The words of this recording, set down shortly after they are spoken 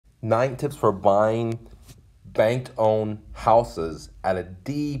9 tips for buying bank-owned houses at a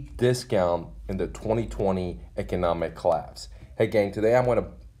deep discount in the 2020 economic collapse. Hey gang, today I'm going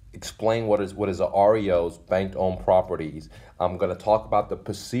to explain what is a REOs, bank-owned properties. I'm going to talk about the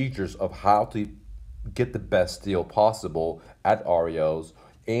procedures of how to get the best deal possible at REOs,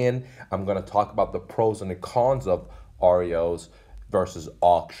 and I'm going to talk about the pros and the cons of REOs versus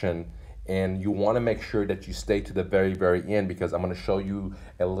auction. And you want to make sure that you stay to the very end, because I'm going to show you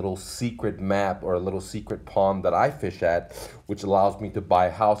a little secret map or a little secret pond that I fish at, which allows me to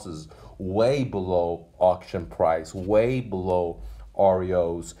buy houses way below auction price, way below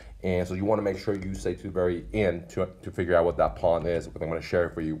REOs. And so you want to make sure you stay to the very end to figure out what that pond is, because I'm going to share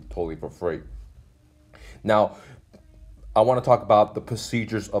it for you totally for free. Now, I want to talk about the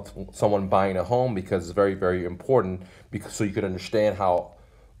procedures of someone buying a home, because it's very important, because so you can understand how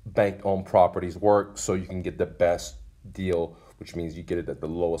bank-owned properties work, so you can get the best deal, which means you get it at the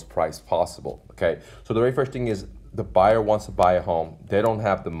lowest price possible. Okay, so the very first thing is the buyer wants to buy a home. They don't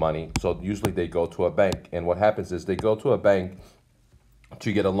have the money, so usually they go to a bank. And what happens is they go to a bank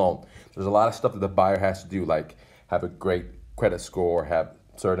to get a loan. There's a lot of stuff that the buyer has to do, like have a great credit score, have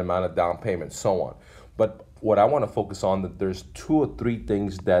a certain amount of down payment, so on. But what I want to focus on, that there's 2 or 3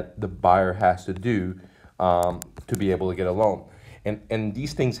 things that the buyer has to do to be able to get a loan. And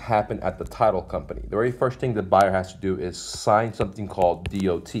these things happen at the title company. The very first thing the buyer has to do is sign something called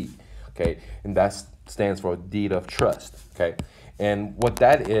DOT, okay? And that stands for deed of trust, okay? And what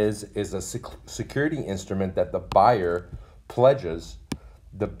that is a security instrument that the buyer pledges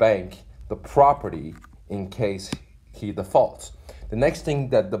the bank the property in case he defaults. The next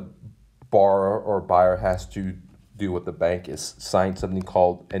thing that the borrower or buyer has to do with the bank is sign something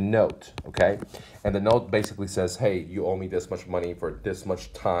called a note, okay? And the note basically says, hey, you owe me this much money for this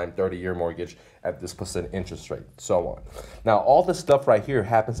much time, 30-year mortgage at this % interest rate, so on. Now, all this stuff right here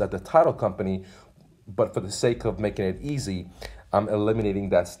happens at the title company, but for the sake of making it easy, I'm eliminating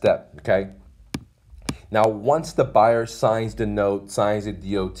that step, okay? Now, once the buyer signs the note, signs the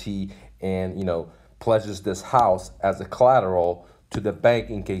DOT, and, pledges this house as a collateral to the bank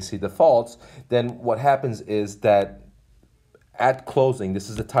in case he defaults, then what happens is that at closing, this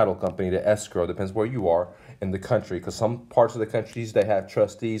is the title company, the escrow, depends where you are in the country, because some parts of the countries, they have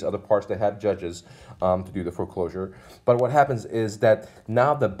trustees, other parts, they have judges to do the foreclosure. But what happens is that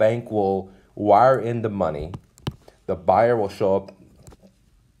now the bank will wire in the money, the buyer will show up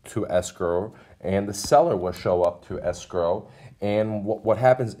to escrow, and the seller will show up to escrow. And what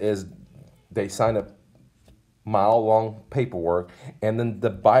happens is they sign a mile-long paperwork, and then the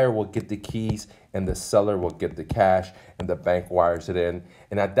buyer will get the keys and the seller will get the cash, and the bank wires it in.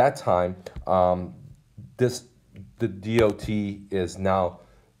 And at that time, the DOT is now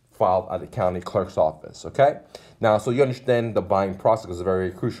filed at the county clerk's office, okay? Now, so you understand the buying process is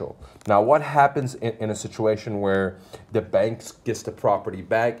very crucial. Now, what happens in a situation where the bank gets the property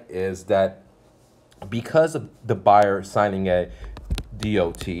back is that because of the buyer signing a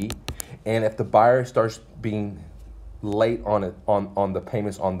DOT, and if the buyer starts being late on the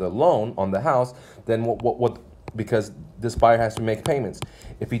payments on the loan on the house, then what because this buyer has to make payments.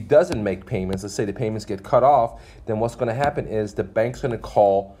 If he doesn't make payments, let's say the payments get cut off, then what's going to happen is the bank's going to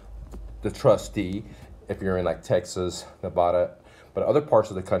call the trustee. If you're in like Texas, Nevada, but other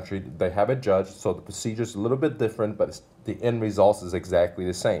parts of the country, they have a judge, so the procedure is a little bit different, but the end result is exactly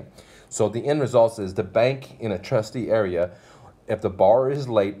the same. So the end result is the bank in a trustee area, if the borrower is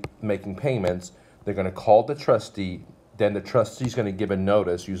late making payments, they're going to call the trustee. Then the trustee is going to give a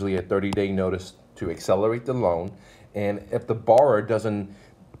notice, usually a 30-day notice, to accelerate the loan. And if the borrower doesn't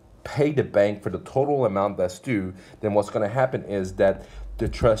pay the bank for the total amount that's due, then what's going to happen is that the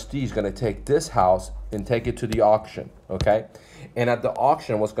trustee is going to take this house and take it to the auction, okay? And at the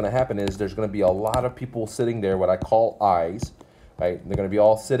auction, what's going to happen is there's going to be a lot of people sitting there, what I call eyes, right? They're going to be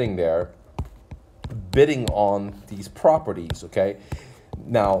all sitting there bidding on these properties, okay?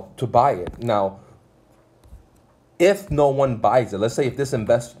 Now, to buy it. Now, if no one buys it, let's say if this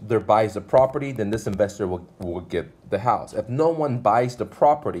investor buys the property, then this investor will get the house. If no one buys the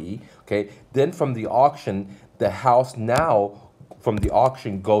property, okay, then from the auction, the house now from the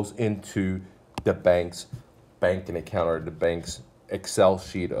auction goes into the bank's banking account or the bank's Excel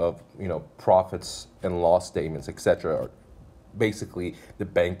sheet of, profits and loss statements, etc. Basically, the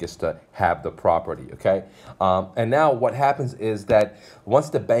bank is to have the property, okay? And now what happens is that once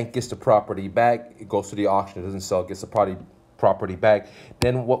the bank gets the property back, it goes to the auction, it doesn't sell, gets the property back,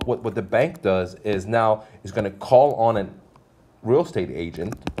 then what the bank does is now is going to call on a real estate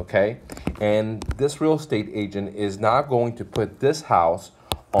agent, okay? And this real estate agent is now going to put this house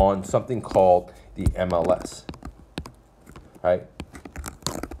on something called the MLS, right?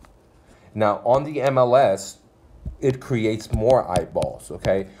 Now on the MLS, it creates more eyeballs,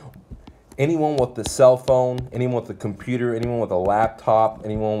 okay? Anyone with the cell phone, anyone with a computer, anyone with a laptop,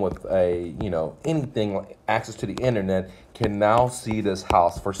 anyone with a, anything like access to the internet can now see this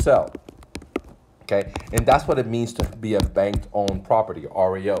house for sale. Okay, and that's what it means to be a bank-owned property,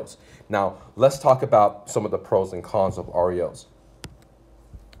 REOs. Now, let's talk about some of the pros and cons of REOs.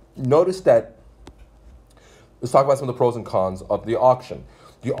 Notice that, let's talk about some of the pros and cons of the auction.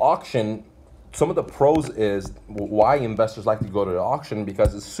 The auction, some of the pros is why investors like to go to the auction,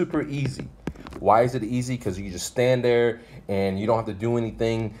 because it's super easy. Why is it easy? Because you just stand there and you don't have to do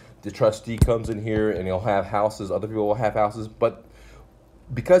anything. The trustee comes in here and he'll have houses, other people will have houses, but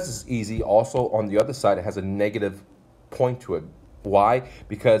because it's easy, also on the other side, it has a negative point to it. Why?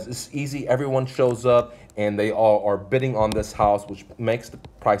 Because it's easy, everyone shows up and they all are bidding on this house, which makes the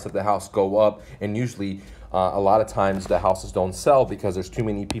price of the house go up. And usually, a lot of times the houses don't sell because there's too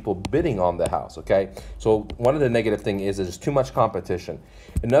many people bidding on the house, okay? So one of the negative things is there's too much competition.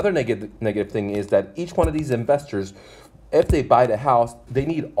 Another negative thing is that each one of these investors, if they buy the house, they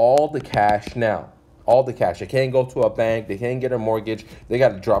need all the cash now. All the cash. They can't go to a bank. They can't get a mortgage. They got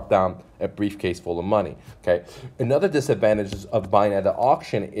to drop down a briefcase full of money. Okay. Another disadvantage of buying at the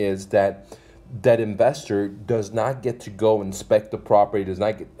auction is that that investor does not get to go inspect the property. Does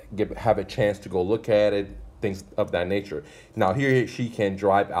not have a chance to go look at it. Things of that nature. Now she can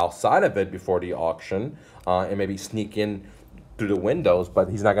drive outside of it before the auction and maybe sneak in through the windows, but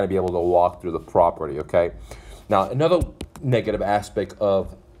he's not going to be able to walk through the property. Okay. Now another negative aspect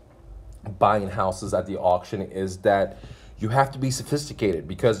of buying houses at the auction is that you have to be sophisticated,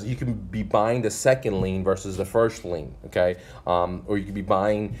 because you can be buying the second lien versus the first lien, okay? Or you could be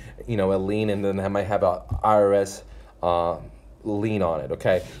buying, a lien and then I might have a IRS lien on it,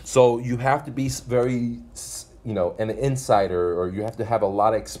 okay? So you have to be very, an insider, or you have to have a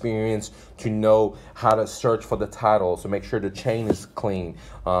lot of experience to know how to search for the title, so make sure the chain is clean.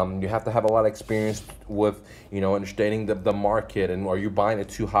 You have to have a lot of experience with, understanding the market, and are you buying it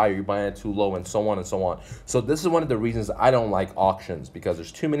too high, are you buying it too low, and so on and so on. So this is one of the reasons I don't like auctions, because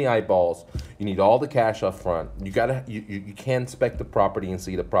there's too many eyeballs. You need all the cash up front. You can't inspect the property and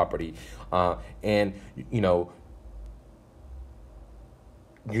see the property, and you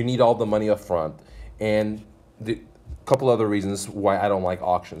need all the money up front. And the couple other reasons why I don't like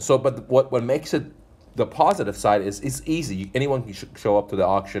auctions. So, but what makes it the positive side is it's easy. Anyone can show up to the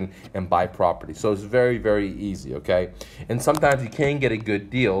auction and buy property. So it's very, very easy, okay? And sometimes you can get a good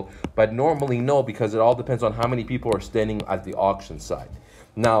deal, but normally no, because it all depends on how many people are standing at the auction side.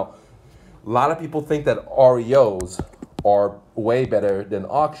 Now, a lot of people think that REOs are way better than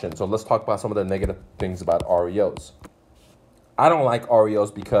auctions. So let's talk about some of the negative things about REOs. I don't like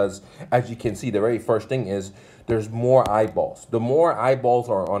REOs because, as you can see, the very first thing is there's more eyeballs. The more eyeballs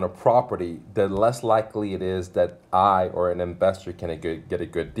are on a property, the less likely it is that I or an investor can get a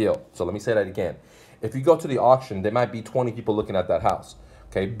good deal. So let me say that again. If you go to the auction, there might be 20 people looking at that house,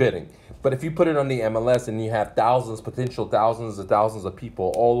 okay, bidding. But if you put it on the MLS and you have potential thousands and thousands of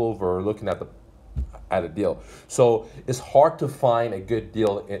people all over looking at a deal. So it's hard to find a good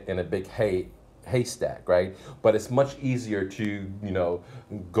deal in a big haystack, right? But it's much easier to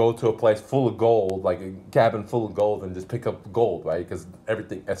go to a place full of gold, like a cabin full of gold, and just pick up gold, right? Because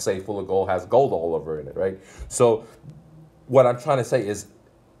everything, let's say, full of gold has gold all over in it, right? So what I'm trying to say is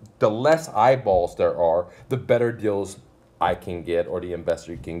the less eyeballs there are, the better deals I can get, or the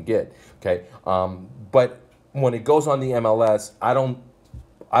investor can get, okay? But when it goes on the MLS, I don't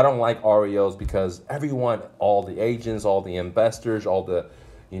like REOs, because everyone, all the agents, all the investors, all the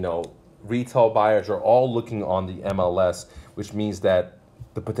retail buyers are all looking on the MLS, which means that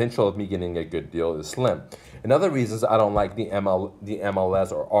the potential of me getting a good deal is slim. Another reasons I don't like the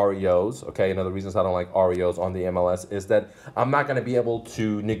MLS or REOs, okay, another reasons I don't like REOs on the MLS is that I'm not going to be able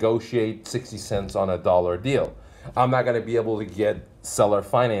to negotiate 60 cents on a dollar deal. I'm not going to be able to get seller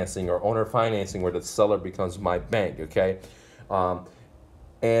financing or owner financing where the seller becomes my bank, okay?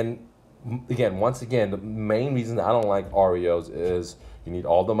 And again, once again, the main reason I don't like REOs is you need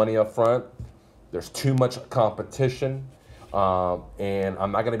all the money up front. There's too much competition. And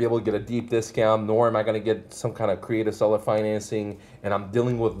I'm not going to be able to get a deep discount, nor am I going to get some kind of creative seller financing. And I'm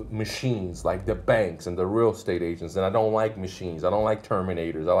dealing with machines like the banks and the real estate agents. And I don't like machines. I don't like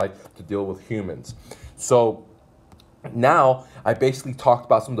terminators. I like to deal with humans. So now I basically talked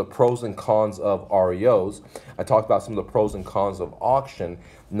about some of the pros and cons of REOs. I talked about some of the pros and cons of auction.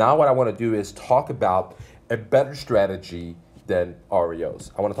 Now what I want to do is talk about a better strategy than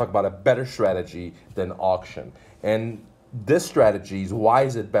REOs. I want to talk about a better strategy than auction. And this strategy, why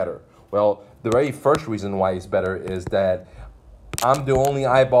is it better? Well, the very first reason why it's better is that I'm the only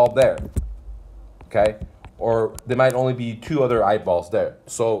eyeball there. okay? Or there might only be 2 other eyeballs there.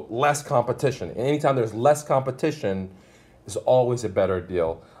 So less competition. And anytime there's less competition, it's always a better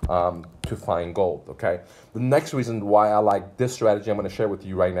deal to find gold, okay? The next reason why I like this strategy I'm gonna share with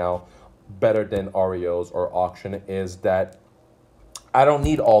you right now better than REOs or auction is that I don't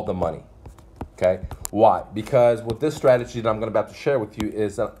need all the money, okay? Why? Because with this strategy that I'm about to share with you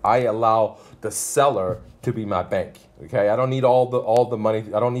is that I allow the seller to be my bank, okay? I don't need all the money.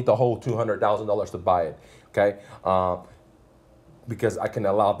 I don't need the whole $200,000 to buy it, okay? Because I can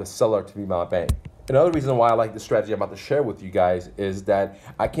allow the seller to be my bank. Another reason why I like the strategy I'm about to share with you guys is that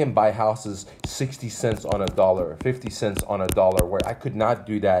I can buy houses 60 cents on a dollar, 50 cents on a dollar, where I could not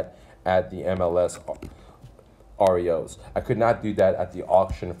do that at the MLS REOs. I could not do that at the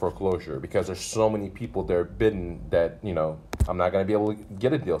auction foreclosure because there's so many people there bidding that, you know, I'm not going to be able to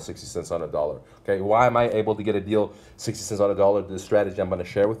get a deal 60 cents on a dollar. Okay, why am I able to get a deal 60 cents on a dollar? The strategy I'm going to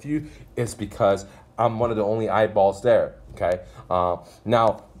share with you is because I'm one of the only eyeballs there. Okay,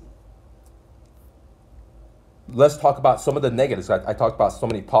 now let's talk about some of the negatives. I talked about so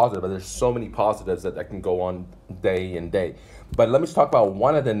many positives, but there's so many positives that can go on day and day. But let me talk about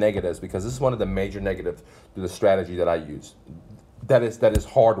one of the negatives, because this is one of the major negatives to the strategy that I use. That is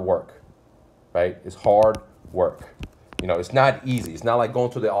hard work, right? It's hard work. You know, it's not easy. It's not like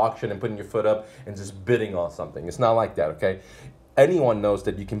going to the auction and putting your foot up and just bidding on something. It's not like that, okay? Anyone knows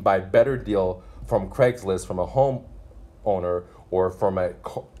that you can buy a better deal from Craigslist, from a homeowner, or from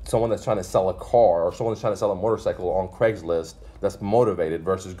someone that's trying to sell a car, or someone that's trying to sell a motorcycle on Craigslist that's motivated,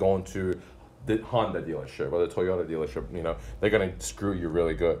 versus going to the Honda dealership or the Toyota dealership. You know, they're gonna screw you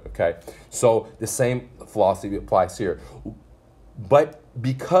really good, okay? So the same philosophy applies here. But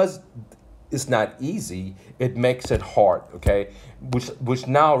because it's not easy, it makes it hard, okay? Which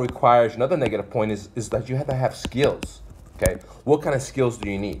now requires, another negative point is that you have to have skills, okay? What kind of skills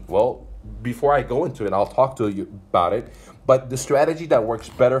do you need? Well, before I go into it, I'll talk to you about it. But the strategy that works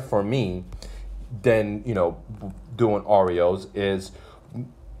better for me than, you know, doing REOs is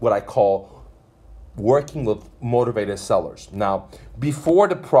what I call working with motivated sellers. Now, before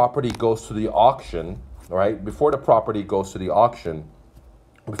the property goes to the auction, all right, before the property goes to the auction,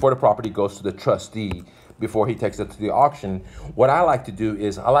 before the property goes to the trustee, before he takes it to the auction, what I like to do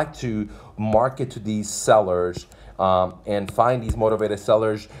is I like to market to these sellers and find these motivated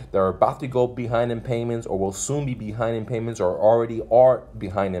sellers that are about to go behind in payments, or will soon be behind in payments, or already are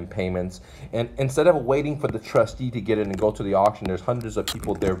behind in payments. And instead of waiting for the trustee to get it and go to the auction, there's hundreds of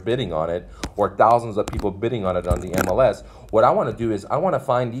people there bidding on it, or thousands of people bidding on it on the MLS. What I want to do is I want to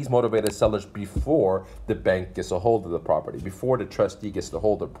find these motivated sellers before the bank gets a hold of the property, before the trustee gets a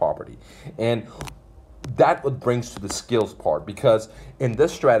hold of the property. And that what brings to the skills part, because in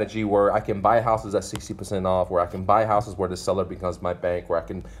this strategy where I can buy houses at 60% off, where I can buy houses where the seller becomes my bank, where I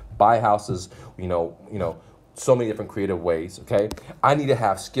can buy houses, you know, so many different creative ways, okay? I need to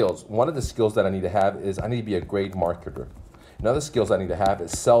have skills. One of the skills that I need to have is I need to be a great marketer. Another skills I need to have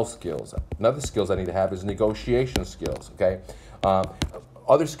is sales skills. Another skills I need to have is negotiation skills, okay?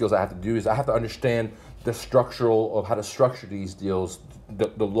 Other skills I have to do is I have to understand the structural of how to structure these deals,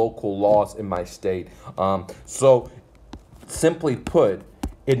 the local laws in my state. So simply put,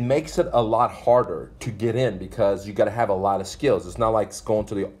 it makes it a lot harder to get in because you got to have a lot of skills. It's not like going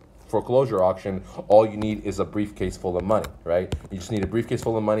to the foreclosure auction. All you need is a briefcase full of money, right? You just need a briefcase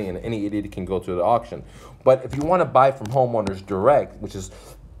full of money and any idiot can go to the auction. But if you want to buy from homeowners direct, which is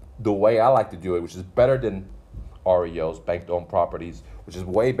the way I like to do it, which is better than REOs, bank-owned properties, which is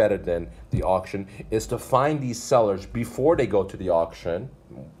way better than the auction, is to find these sellers before they go to the auction.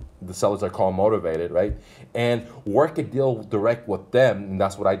 The sellers are called motivated, right? And work a deal direct with them, and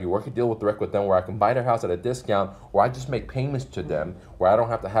that's what I do. Work a deal direct with them where I can buy their house at a discount, where I just make payments to them, where I don't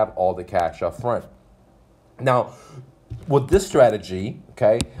have to have all the cash up front. Now, with this strategy,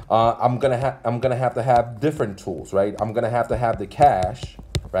 okay, I'm gonna have to have different tools, right? I'm gonna have to have the cash,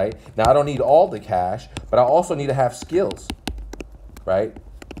 right? Now, I don't need all the cash, but I also need to have skills, right?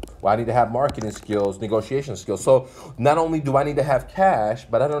 Well, I need to have marketing skills, negotiation skills. So not only do I need to have cash,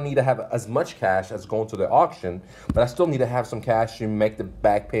 but I don't need to have as much cash as going to the auction, but I still need to have some cash to make the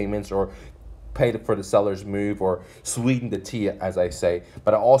back payments or pay for the seller's move or sweeten the tea, as I say.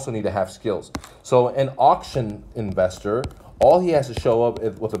 But I also need to have skills. So an auction investor, all he has to show up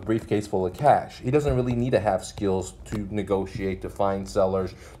is with a briefcase full of cash. He doesn't really need to have skills to negotiate, to find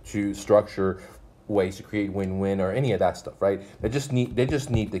sellers, to structure ways to create win-win or any of that stuff, right? They just need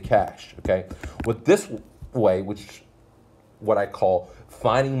the cash, okay? With this way, which what I call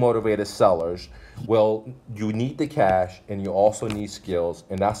finding motivated sellers, well, you need the cash and you also need skills,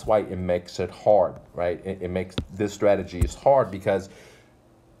 and that's why it makes it hard, right? It makes this strategy is hard because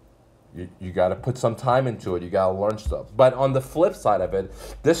You got to put some time into it. You got to learn stuff. But on the flip side of it,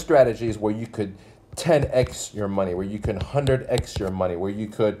 this strategy is where you could 10x your money, where you can 100x your money, where you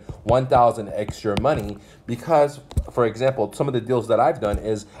could 1000x your money. Because, for example, some of the deals that I've done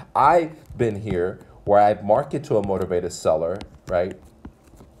is I've been here where I market to a motivated seller, right?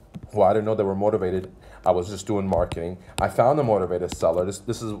 Well, I didn't know they were motivated. I was just doing marketing. I found a motivated seller.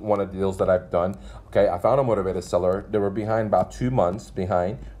 This is one of the deals that I've done. Okay, I found a motivated seller. They were behind about 2 months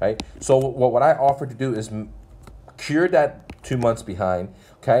behind, right? So what I offered to do is cure that 2 months behind,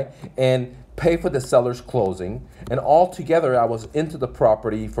 okay, and pay for the seller's closing. And altogether, I was into the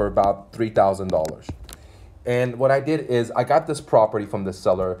property for about $3,000. And what I did is I got this property from the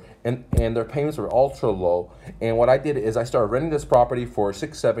seller, and their payments were ultra low. And what I did is I started renting this property for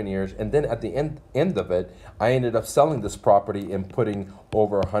 6-7 years. And then at the end of it, I ended up selling this property and putting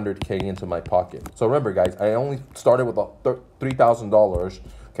over $100K into my pocket. So remember, guys, I only started with $3,000.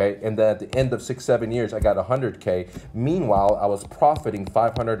 Okay, and then at the end of 6-7 years, I got $100K. Meanwhile, I was profiting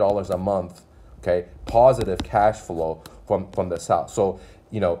 $500 a month. Okay, positive cash flow from this house. So,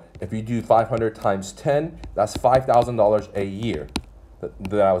 you know, if you do 500 times 10, that's $5,000 a year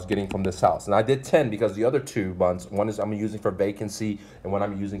that I was getting from this house. And I did 10 because the other 2 months, one is I'm using for vacancy and one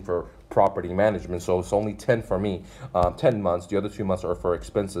I'm using for property management. So it's only 10 for me, 10 months. The other 2 months are for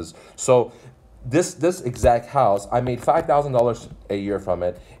expenses. So this exact house, I made $5,000 a year from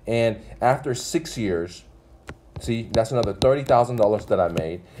it. And after 6 years, see, that's another $30,000 that I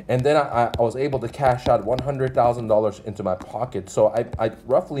made. And then I was able to cash out $100,000 into my pocket. So I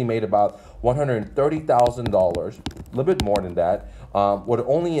roughly made about $130,000, a little bit more than that, with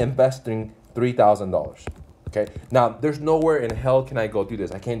only investing $3,000. Okay, now there's nowhere in hell can I go do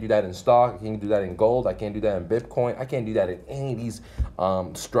this. I can't do that in stock. I can't do that in gold. I can't do that in Bitcoin. I can't do that in any of these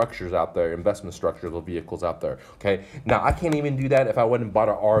structures out there, investment structures or vehicles out there. Okay, now I can't even do that if I went and bought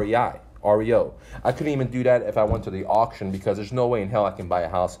a REO. I couldn't even do that if I went to the auction, because there's no way in hell I can buy a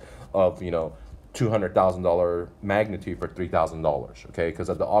house of, you know, $200,000 magnitude for $3,000, okay? Because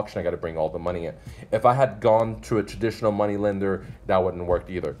at the auction, I got to bring all the money in. If I had gone to a traditional money lender, that wouldn't work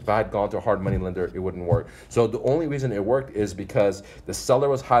either. If I had gone to a hard money lender, it wouldn't work. So the only reason it worked is because the seller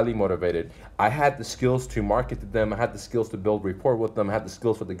was highly motivated. I had the skills to market to them. I had the skills to build rapport with them. I had the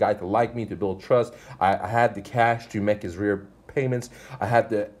skills for the guy to like me, to build trust. I had the cash to make his rear payments. I had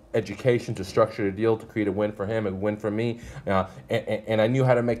the education to structure the deal to create a win for him and win for me, and I knew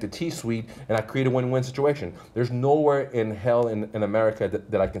how to make the T-suite, and I created a win-win situation. There's nowhere in hell in America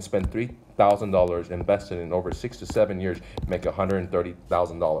that I can spend $3,000 invested in over 6 to 7 years, make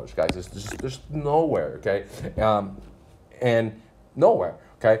 $130,000, guys. There's nowhere, okay, and nowhere,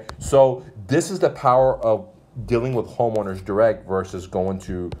 okay. So this is the power of dealing with homeowners direct versus going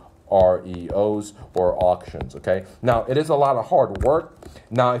to REOs or auctions, okay? Now, it is a lot of hard work.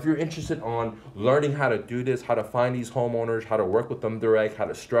 Now, if you're interested on learning how to do this, how to find these homeowners, how to work with them direct, how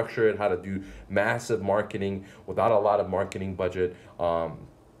to structure it, how to do massive marketing without a lot of marketing budget, how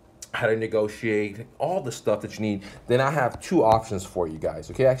to negotiate, all the stuff that you need, then I have 2 options for you guys,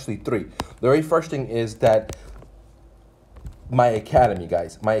 okay? Actually 3. The very first thing is that my academy,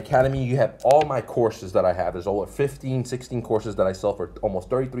 guys. My academy, you have all my courses that I have. There's over 15, 16 courses that I sell for almost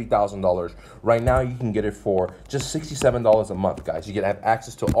 $33,000. Right now, you can get it for just $67 a month, guys. You can have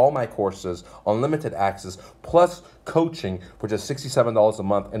access to all my courses, unlimited access, plus coaching for just $67 a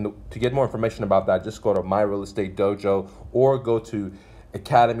month. And to get more information about that, just go to My Real Estate Dojo or go to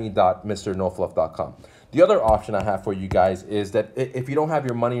academy.mrnofluff.com. The other option I have for you guys is that if you don't have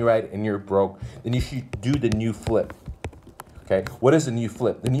your money right and you're broke, then you should do the new flip. Okay, what is the new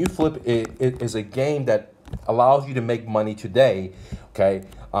flip? The new flip is a game that allows you to make money today, okay,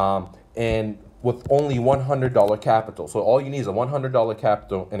 and with only $100 capital. So all you need is a $100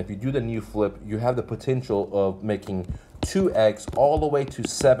 capital, and if you do the new flip, you have the potential of making 2x all the way to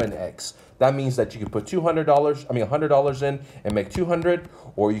 7x. That means that you could put $100 in and make 200,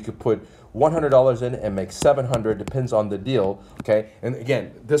 or you could put $100 in and make 700, depends on the deal, okay? And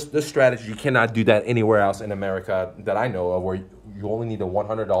again, this strategy, you cannot do that anywhere else in America that I know of, where you only need a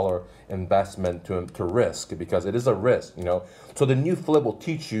 $100 investment to risk, because it is a risk, you know? So the new flip will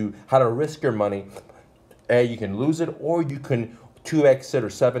teach you how to risk your money. You can lose it, or you can 2x it or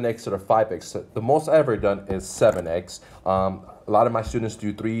 7x it or 5x. The most I've ever done is 7x. A lot of my students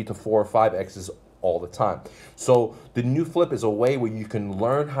do 3 to 4 or 5x's all the time. So the new flip is a way where you can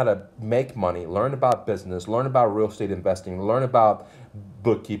learn how to make money, learn about business, learn about real estate investing, learn about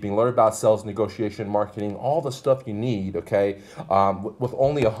bookkeeping, learn about sales negotiation, marketing, all the stuff you need, okay, with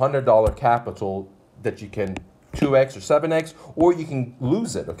only $100 capital that you can 2x or 7x, or you can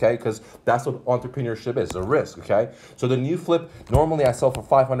lose it, okay? Because that's what entrepreneurship is, a risk, okay? So the new flip, normally I sell for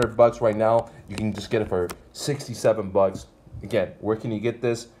 500 bucks right now. You can just get it for 67 bucks. Again, where can you get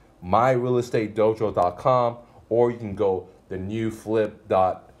this? myrealestatedojo.com, or you can go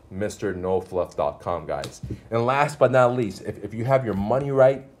thenewflip.mrnofluff.com, guys. And last but not least, if you have your money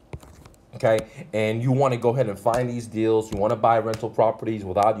right, okay, and you want to go ahead and find these deals, you want to buy rental properties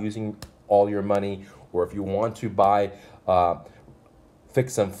without using all your money, or if you want to buy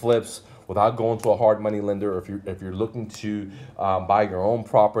fix and flips without going to a hard money lender, or if you're looking to buy your own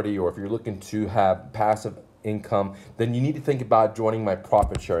property, or if you're looking to have passive income, then you need to think about joining my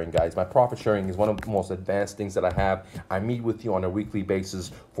profit sharing, guys. My profit sharing is one of the most advanced things that I have. I meet with you on a weekly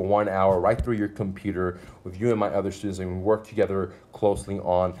basis for 1 hour right through your computer with you and my other students, and we work together closely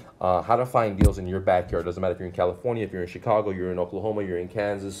on how to find deals in your backyard. Doesn't matter if you're in California, if you're in Chicago, you're in Oklahoma, you're in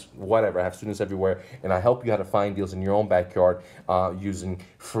Kansas, whatever. I have students everywhere, and I help you how to find deals in your own backyard using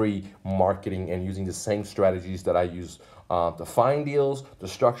free marketing and using the same strategies that I use to find deals, to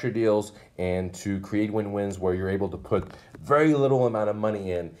structure deals, and to create win-wins where you're able to put very little amount of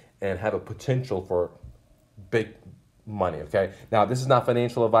money in and have a potential for big money, okay? Now, this is not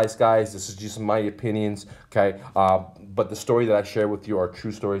financial advice, guys. This is just my opinions, okay? But the story that I share with you are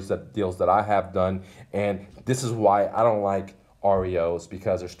true stories, that deals that I have done, and this is why I don't like REOs,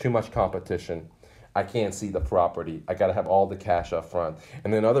 because there's too much competition. I can't see the property. I got to have all the cash up front.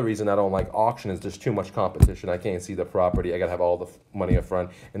 And then another reason I don't like auction is there's too much competition. I can't see the property. I got to have all the money up front.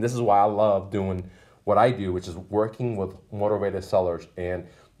 And this is why I love doing what I do, which is working with motivated sellers. And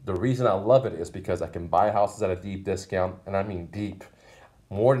the reason I love it is because I can buy houses at a deep discount, and I mean deep,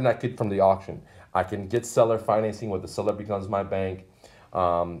 more than I could from the auction. I can get seller financing where the seller becomes my bank.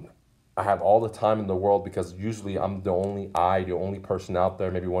 I have all the time in the world because usually I'm the only person out there,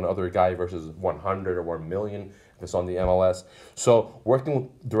 maybe one other guy versus 100 or 1 million if it's on the MLS. So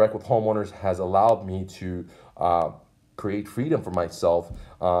working direct with homeowners has allowed me to create freedom for myself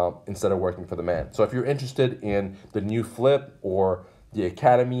instead of working for the man. So if you're interested in the new flip or the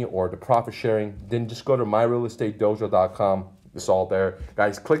academy or the profit sharing, then just go to myrealestatedojo.com. It's all there.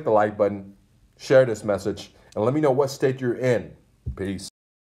 Guys, click the like button, share this message, and let me know what state you're in. Peace.